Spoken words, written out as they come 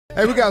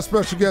Hey, we got a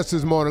special guest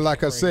this morning,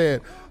 like I said.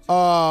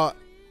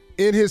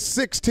 In his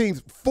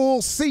 16th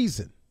full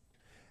season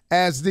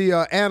as the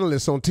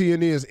analyst on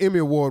TNN's Emmy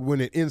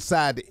Award-winning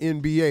Inside the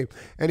NBA.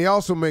 And he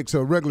also makes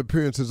regular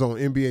appearances on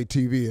NBA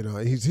TV.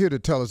 And he's here to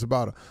tell us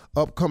about an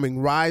upcoming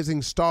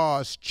Rising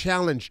Stars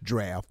Challenge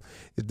Draft,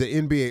 the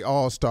NBA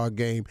All-Star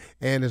Game,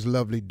 and his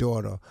lovely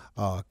daughter,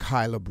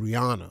 Kayla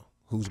Brianna,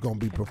 who's going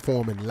to be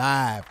performing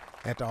live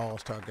at the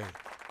All-Star Game.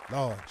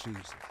 Lord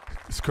Jesus.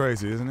 It's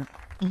crazy, isn't it?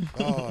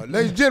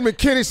 Ladies and gentlemen,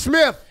 Kenny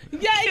Smith.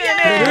 Yay!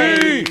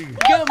 Hey.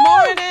 Good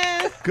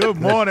morning. Good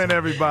morning,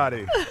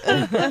 everybody.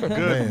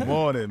 Good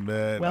morning,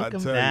 man.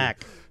 Welcome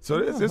back. So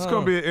it's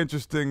going to be an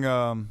interesting.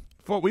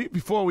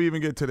 Before we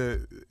even get to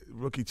the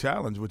rookie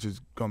challenge, which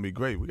is going to be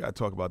great, we got to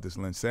talk about this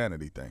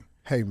Linsanity thing.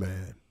 Hey,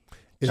 man.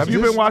 Have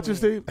you been watching,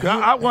 Steve?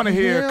 I want to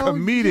hear a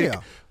comedic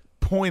yeah.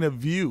 point of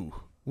view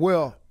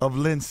of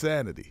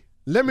Linsanity.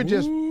 Let me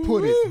just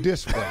put it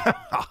this way.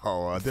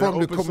 From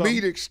the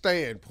comedic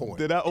standpoint.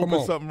 Did I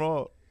open something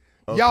wrong?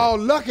 Okay. Y'all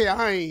lucky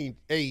I ain't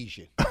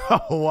Asian.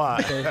 Why?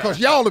 Because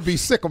y'all would be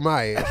sick of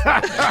my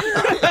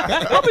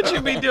ass. What would you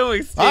be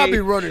doing, Steve? I'll be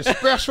running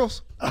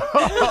specials.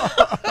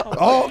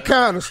 All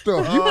kind of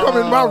stuff. You come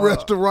in my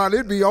restaurant,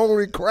 it'd be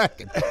only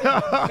cracking.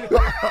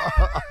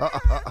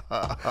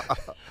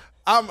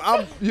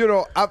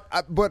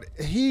 But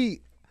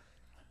he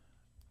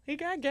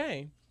got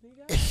game.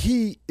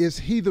 Is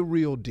he the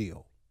real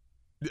deal?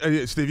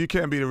 Steve, you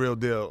can't be the real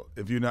deal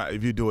if you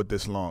do it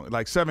this long.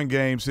 Like 7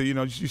 games, so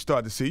you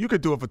start to see. You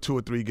could do it for 2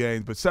 or 3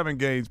 games, but 7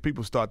 games,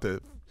 people start to,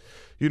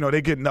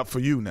 they're getting up for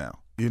you now.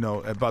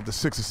 About the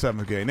 6th or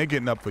 7th game, they're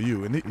getting up for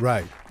you. And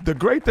right. The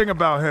great thing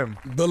about him,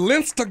 the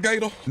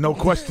Linstigator. No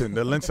question,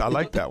 I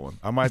like that one.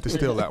 I might have to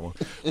steal that one.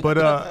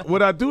 But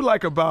what I do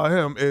like about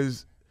him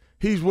is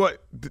he's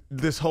what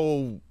this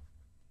whole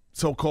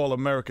so-called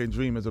American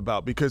dream is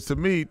about. Because to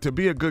me, to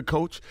be a good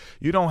coach,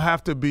 you don't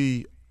have to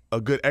be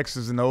a good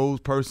X's and O's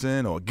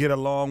person or get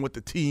along with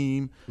the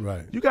team.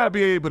 Right. You got to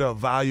be able to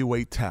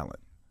evaluate talent.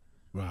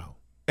 Wow.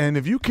 And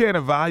if you can't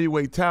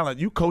evaluate talent,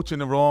 you coaching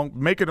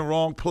making the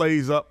wrong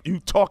plays up, you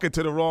talking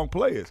to the wrong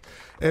players.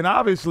 And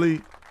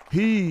obviously,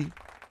 he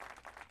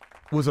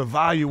was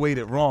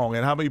evaluated wrong.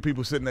 And how many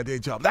people sitting at their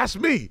job? That's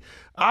me.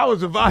 I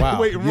was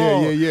evaluating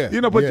wrong. Yeah.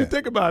 But you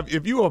think about it,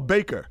 if you're a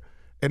baker,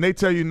 and they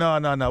tell you, no,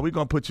 we're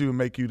going to put you and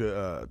make you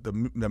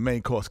the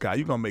main course guy.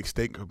 You're going to make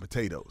steak and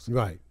potatoes.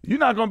 Right. You're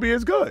not going to be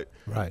as good.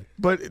 Right.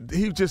 But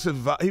he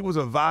was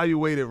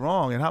evaluated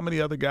wrong. And how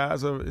many other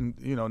guys are,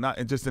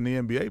 not just in the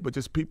NBA, but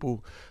just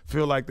people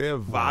feel like they're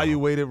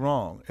evaluated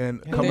wrung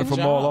and coming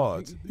from all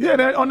odds. Yeah,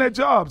 they're on their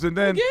jobs. And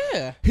then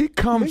he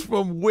comes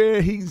from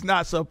where he's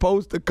not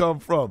supposed to come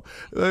from.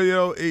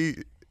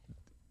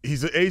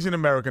 He's an Asian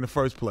American, the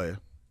first player.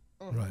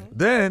 Right.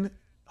 Then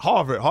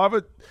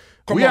Harvard.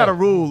 We had a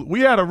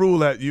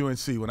rule at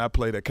UNC when I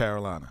played at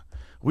Carolina.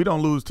 We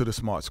don't lose to the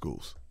smart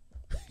schools.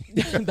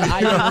 The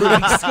Ivy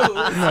League schools.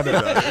 No.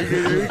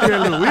 We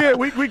can't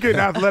lose. We get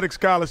athletic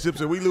scholarships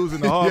and we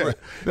losing to Harvard.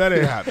 Yeah. That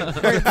ain't happening.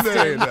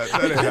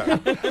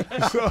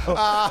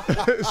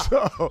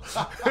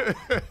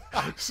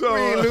 So we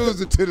ain't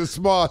losing to the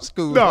smart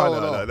schools.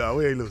 No,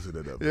 we ain't losing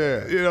to them.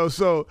 Yeah.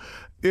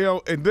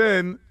 And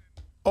then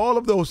all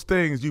of those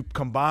things, you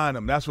combine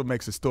them. That's what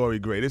makes the story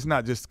great. It's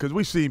not just because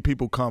we've seen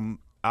people come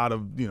out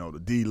of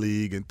the D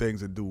League and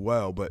things and do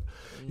well, but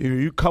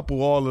you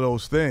couple all of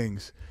those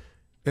things,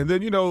 and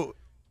then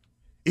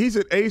he's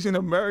an Asian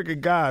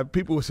American guy.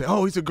 People will say,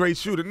 "Oh, he's a great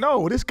shooter."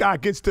 No, this guy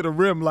gets to the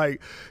rim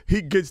like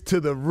he gets to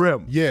the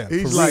rim. Yeah,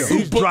 he's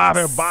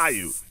driving by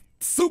you.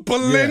 Super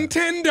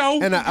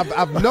Nintendo. And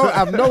I've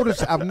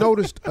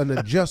noticed an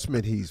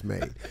adjustment he's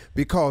made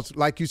because,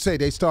 like you say,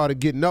 they started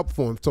getting up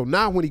for him. So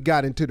now when he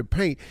got into the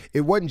paint,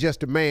 it wasn't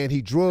just a man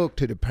he drugged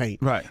to the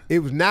paint. Right.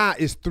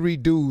 It's 3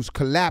 dudes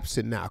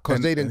collapsing now because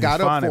they done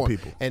got up for him.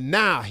 People. And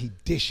now he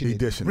dishing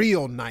it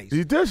real nice.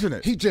 He's dishing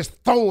it. He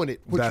just throwing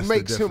it, which That's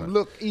makes him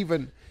look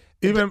even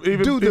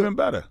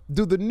better.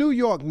 Do the New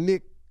York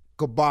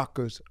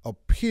Knickerbockers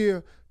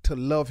appear to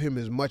love him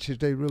as much as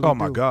they really do? Oh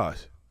my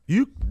gosh.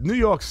 New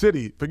York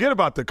City, forget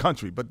about the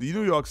country, but the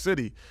New York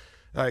City,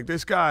 like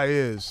this guy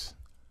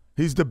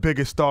he's the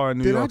biggest star in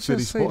New York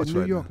City sports right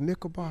now. New York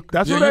Knickerbockers?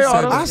 That's what they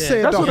are. I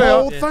said the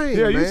whole thing,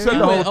 Yeah, you said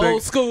the whole thing.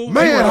 Old school.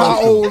 Man,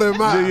 how old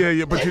am I?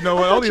 Yeah, but you know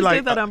what? Only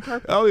like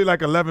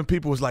 11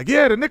 people was like,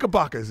 yeah, the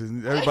Knickerbockers.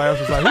 And everybody else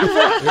was like, who's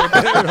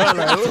that?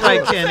 That's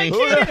right, Kenny.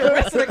 The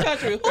rest of the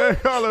country.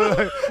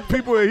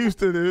 People in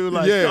Houston, they were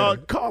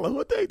like, Carla,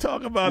 what they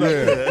talking about up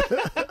there?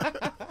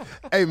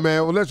 Hey,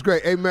 man, well, that's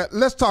great. Hey, man,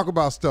 let's talk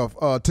about stuff.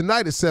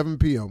 Tonight at 7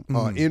 p.m.,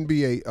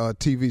 NBA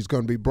TV is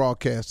going to be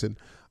broadcasting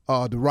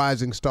the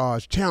Rising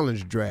Stars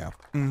Challenge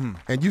Draft. Mm-hmm.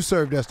 And you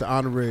served as the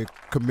honorary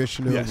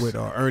commissioner with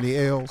Ernie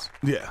Els.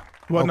 Yeah.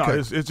 Well, no,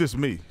 it's just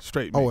me,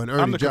 straight me. Oh, and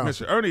Ernie I'm the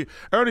Johnson. commissioner.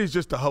 Ernie's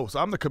just the host.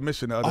 I'm the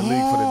commissioner of the league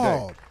for the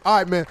day. All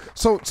right, man.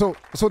 So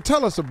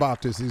tell us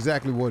about this.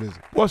 Exactly what is it?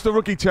 Well, it's the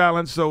Rookie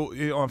Challenge. So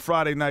on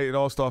Friday night at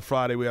All-Star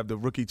Friday, we have the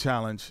Rookie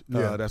Challenge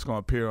that's going to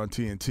appear on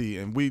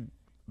TNT. And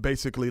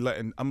basically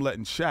I'm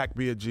letting Shaq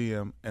be a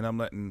GM and I'm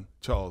letting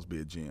Charles be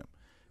a GM.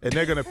 And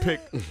they're going to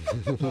pick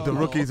the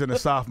rookies and the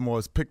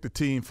sophomores, pick the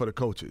team for the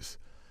coaches.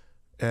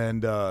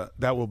 And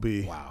that will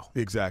be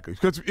exactly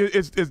because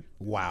it's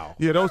wow.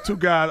 Yeah, those two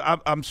guys.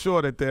 I'm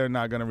sure that they're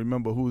not going to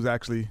remember who's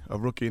actually a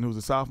rookie and who's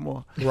a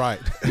sophomore. Right.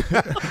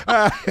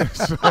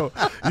 So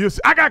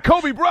I got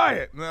Kobe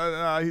Bryant.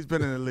 No, he's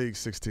been in the league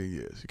 16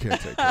 years. You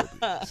can't take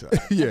Kobe. So,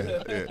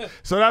 yeah.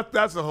 So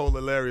that's the whole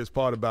hilarious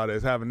part about it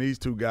is having these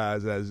two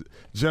guys as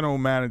general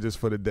managers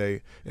for the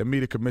day and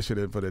me the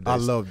commissioner for the day. I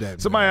love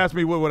that. Somebody asked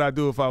me what would I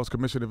do if I was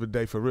commissioner for the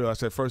day for real. I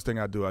said first thing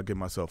I do I give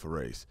myself a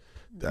raise.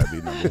 That'd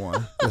be number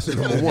one. That's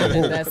number one.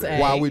 That's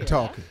While we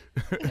talking.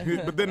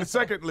 But then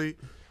secondly,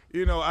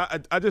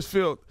 I just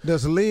feel.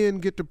 Does Lynn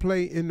get to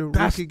play in the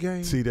rookie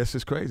game? See, that's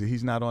just crazy.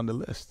 He's not on the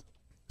list.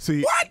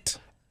 See, What?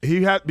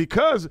 He had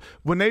because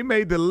when they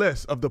made the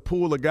list of the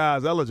pool of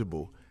guys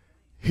eligible,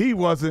 he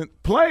wasn't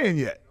playing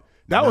yet.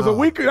 That was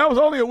That was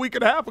only a week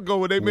and a half ago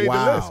when they made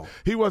the list.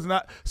 He was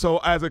not. So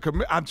as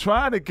I'm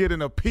trying to get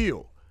an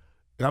appeal.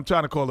 And I'm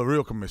trying to call the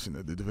real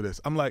commissioner for this.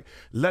 I'm like,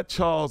 let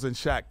Charles and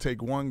Shaq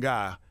take one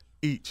guy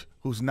each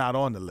who's not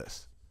on the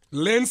list.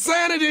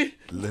 Linsanity.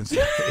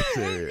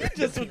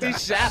 Just with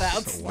these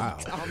shout-outs. Wow.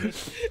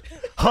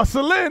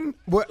 Hustling.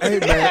 Well, hey,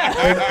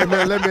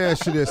 man, let me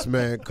ask you this,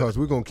 man, because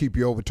we're going to keep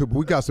you over too. But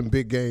we got some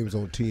big games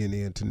on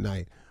TNN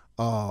tonight.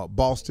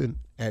 Boston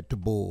at the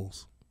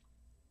Bulls.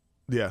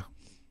 Yeah.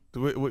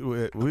 We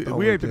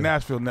ain't the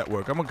Nashville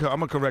network. I'm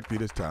gonna correct you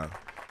this time.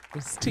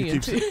 It's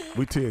TNT.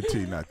 We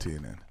TNT, not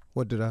TNN.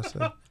 What did I say?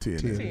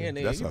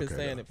 TNT. That's You've been okay,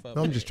 saying it for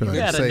I'm just trying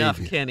you to got save enough,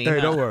 you. Kenny. Hey,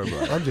 don't worry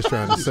about it. I'm just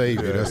trying to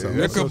save you. That's all.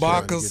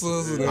 Knickerbockers.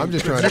 I'm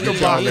just trying to get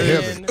y'all to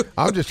heaven.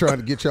 I'm just trying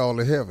to get y'all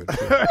to heaven.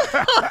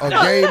 A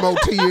game on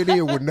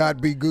TNN would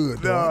not be good.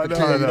 I can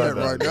tell you that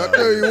right now. I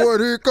tell you what,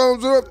 here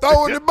comes up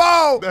throwing the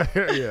ball.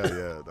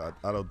 yeah.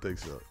 I don't think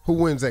so. Who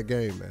wins that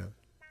game, man?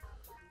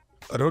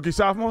 The rookie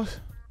sophomores?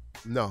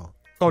 No.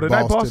 Oh, the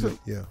night Boston?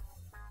 Yeah.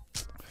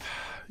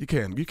 You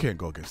can't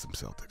go against them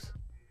Celtics.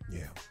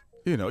 Yeah.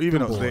 Even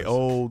though they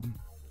old.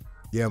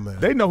 Yeah, man.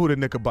 They know who the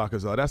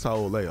Knickerbockers are. That's how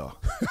old they are.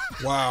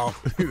 Wow.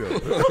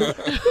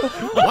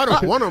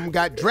 One of them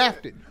got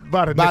drafted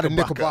by the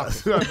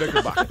Knickerbockers.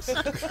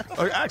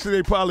 Actually,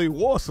 they probably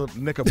wore some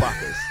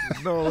Knickerbockers.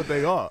 You know what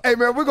they are. Hey,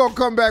 man, we're going to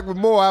come back with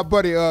more. Our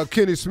buddy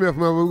Kenny Smith,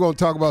 man, we're going to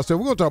talk about stuff.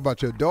 We're going to talk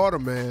about your daughter,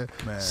 man,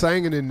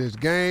 singing in this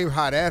game,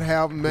 how that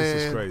happened, man.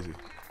 This is crazy.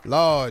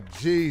 Lord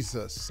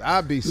Jesus.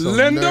 I'd be so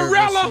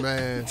Lindarella. nervous,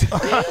 man.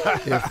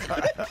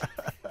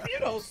 You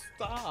don't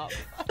stop.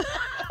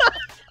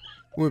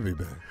 We'll be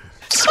back.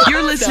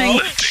 You're listening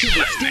to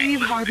the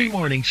Steve Harvey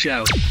Morning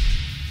Show.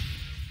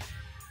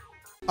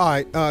 All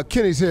right,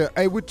 Kenny's here.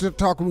 Hey, we're just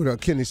talking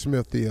with Kenny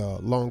Smith, the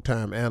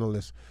longtime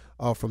analyst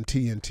from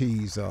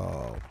TNT's.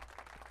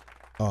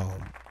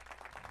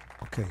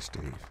 Okay,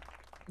 Steve.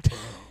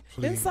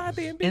 Inside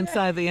the NBA.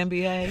 Inside the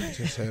NBA.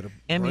 Just had a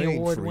Emmy brain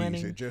Award freeze.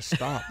 winning. It just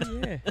stopped.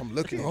 Yeah. I'm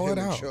looking at Throw him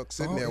it and out. Chuck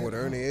sitting Throw there it with out.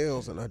 Ernie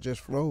Els, and I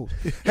just froze.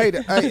 Hey,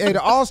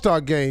 the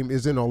All-Star game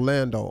is in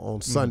Orlando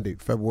on Sunday,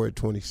 February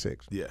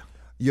 26th. Yeah.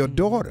 Your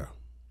daughter,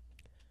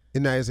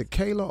 and now is it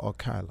Kayla or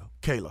Kyla?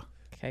 Kayla.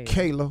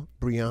 Kayla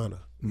Brianna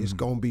is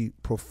going to be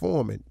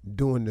performing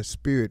during the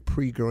Spirit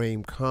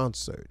pre-game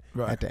concert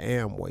at the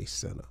Amway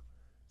Center.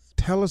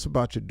 Tell us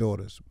about your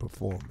daughter's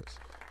performance.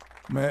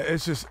 Man,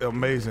 it's just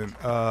amazing.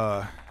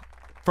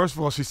 First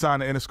of all, she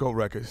signed the Interscope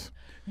Records.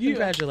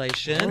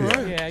 Congratulations.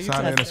 Yeah, you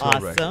Signed the that's Interscope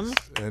awesome.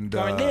 Records. And,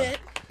 Garnett.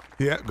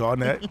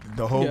 Garnett,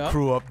 the whole Yeah.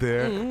 crew up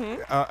there.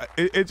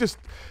 It just,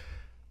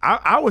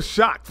 I was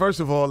shocked, first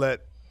of all,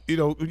 that,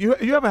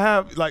 you ever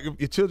have, like,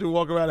 your children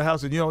walk around the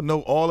house and you don't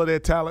know all of their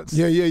talents?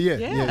 Yeah.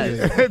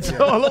 And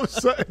so all of a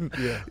sudden,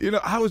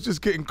 I was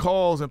just getting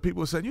calls and people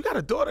were saying, you got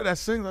a daughter that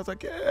sings? I was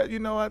like,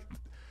 yeah,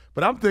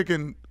 but I'm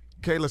thinking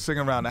Kayla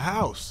singing around the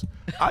house.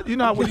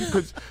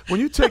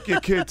 When you take your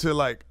kid to,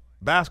 like,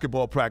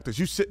 basketball practice,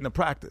 you sit in the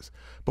practice.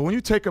 But when you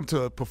take them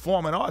to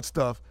performing arts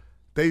stuff,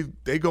 they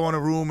go in a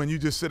room and you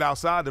just sit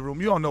outside the room.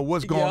 You don't know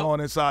what's going on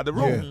inside the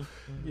room.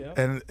 Yeah.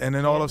 And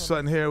then all of a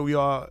sudden here we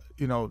are,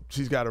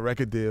 she's got a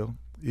record deal,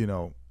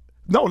 No,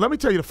 let me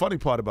tell you the funny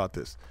part about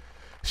this.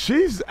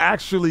 She's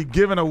actually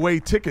giving away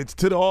tickets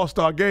to the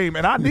All-Star game,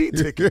 and I need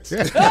tickets. So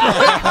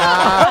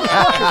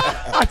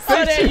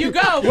there you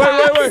go.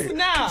 Wait.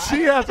 Now.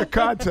 She has a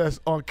contest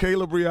on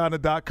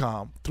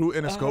KaylaBrianna.com through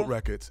Interscope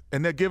Records,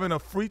 and they're giving a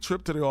free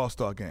trip to the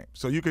All-Star game.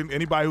 So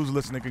anybody who's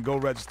listening can go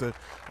register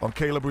on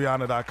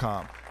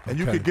KaylaBrianna.com, and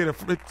you can get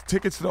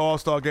tickets to the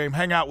All-Star game,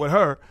 hang out with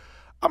her.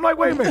 I'm like,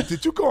 wait a minute,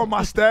 did you go on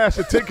my stash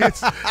of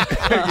tickets?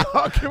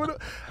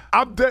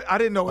 I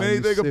didn't know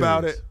anything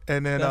about it.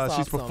 And then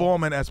she's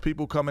performing as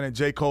people coming in.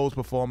 J. Cole's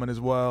performing as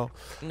well.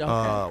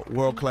 Okay.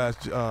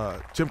 World-class,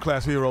 gym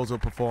class heroes are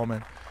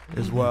performing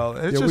as well.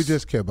 It's we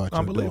just care about your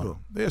unbelievable.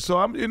 daughter. Yeah, so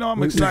I'm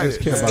We excited.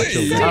 just care about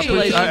your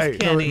Congratulations, baby.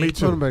 Kenny. Me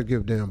too. Nobody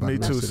give a damn about Me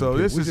the too. rest of So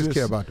the this people. We is just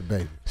care just- about the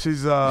baby.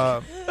 She's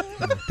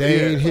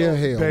They ain't here.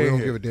 Hell, They we ain't don't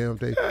here. give a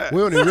damn. We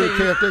don't even really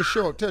care if they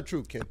show up. Tell the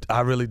truth, Ken.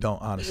 I really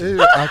don't, honestly.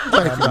 Thank you,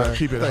 man.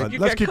 Keep it. Thank you.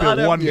 Let's keep it caught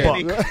up,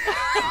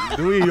 $1.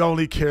 We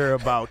only care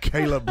about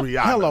Kayla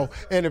Brianna. Hello.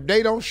 And if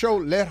they don't show,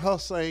 let her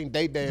sing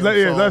they damn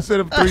Yeah, song. let's sit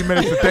them 3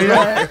 minutes if they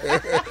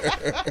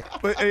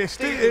don't. But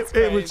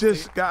it was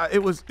just, God,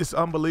 it's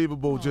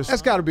unbelievable. Just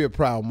That's got to be a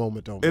proud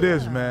moment, though. it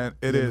is, man.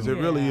 It is. It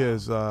really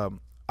is. I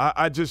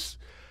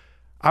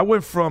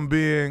went from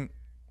being,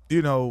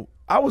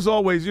 I was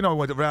always,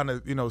 went around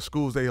the,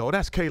 schools.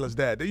 That's Kayla's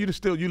dad.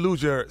 You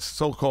lose your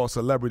so-called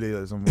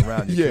celebrityism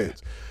around your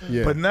kids.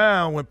 Yeah. But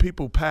now when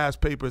people pass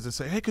papers and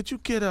say, "Hey, could you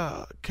get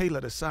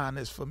Kayla to sign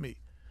this for me?"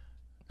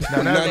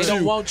 Now They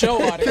don't want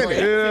your autograph.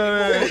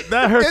 yeah,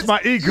 that hurts my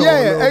ego. Yeah,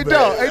 a it little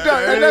does. bit. It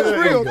does. And that's Yeah,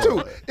 real, ego.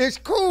 too. It's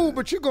cool,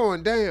 but you're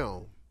going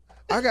down.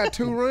 I got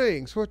 2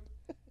 rings. What?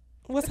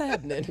 What's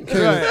happening?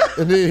 Kayla,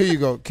 and then here you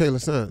go.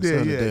 Kayla, sign the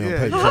damn paper.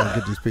 yeah. Trying to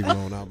get these people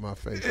on out my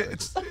face.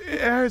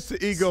 It hurts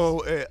the ego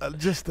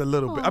just a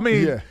little bit. I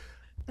mean,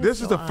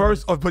 this is the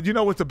first. But you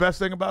know what's the best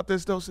thing about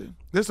this, though? See?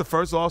 This is the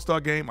first All-Star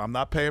game. I'm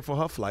not paying for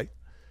her flight.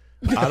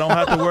 I don't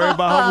have to worry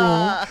about her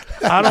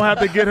room. I don't have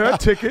to get her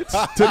tickets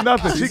to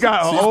nothing. She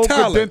got her own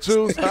talent.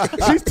 credentials.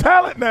 She's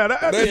talent now.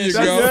 There you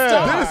go.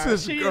 Yeah,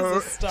 this is She is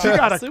a star.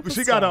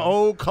 she got her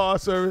own car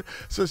service.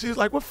 So she's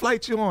like, "What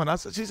flight you on?"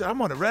 She said,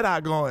 "I'm on the red eye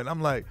going."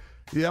 I'm like,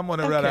 "Yeah, I'm on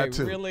the red eye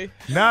too." Really?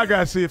 Now I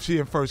gotta see if she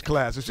in first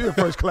class. If she in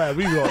first class,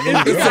 we gonna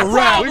lose. It's a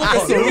wrap.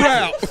 It's a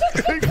wrap.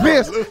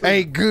 This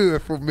ain't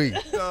good for me.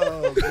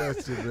 Oh,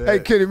 bless you, man. Hey,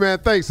 Kenny, man,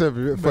 thanks for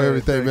everything,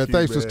 thank man. you,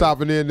 Thanks for man.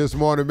 stopping in this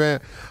morning,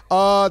 man.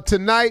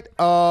 Tonight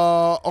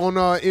on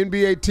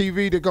NBA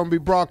TV, they're going to be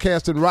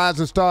broadcasting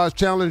Rising Stars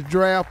Challenge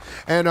Draft,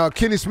 and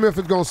Kenny Smith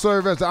is going to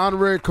serve as the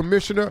honorary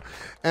commissioner,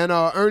 and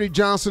Ernie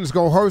Johnson is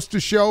going to host the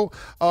show.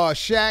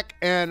 Shaq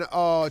and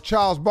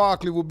Charles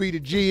Barkley will be the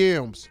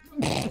GMs.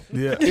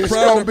 Yeah. It's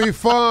going to be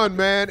fun,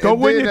 man. Go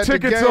And win then your at the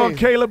tickets game, on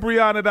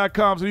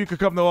KaylaBrianna.com so you can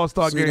come to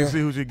All-Star See Game and that? see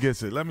who she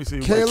gets it. Let me see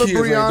who Kayla Kids ain't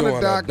doing a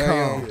Brianna.com.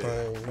 damn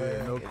thing,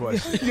 man. No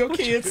question. Your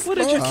kids. What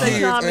did you say,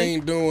 Kids Tommy?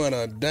 ain't doing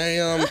a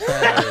damn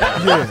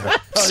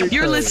thing.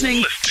 You're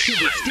listening to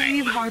the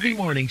Steve Harvey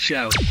Morning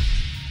Show.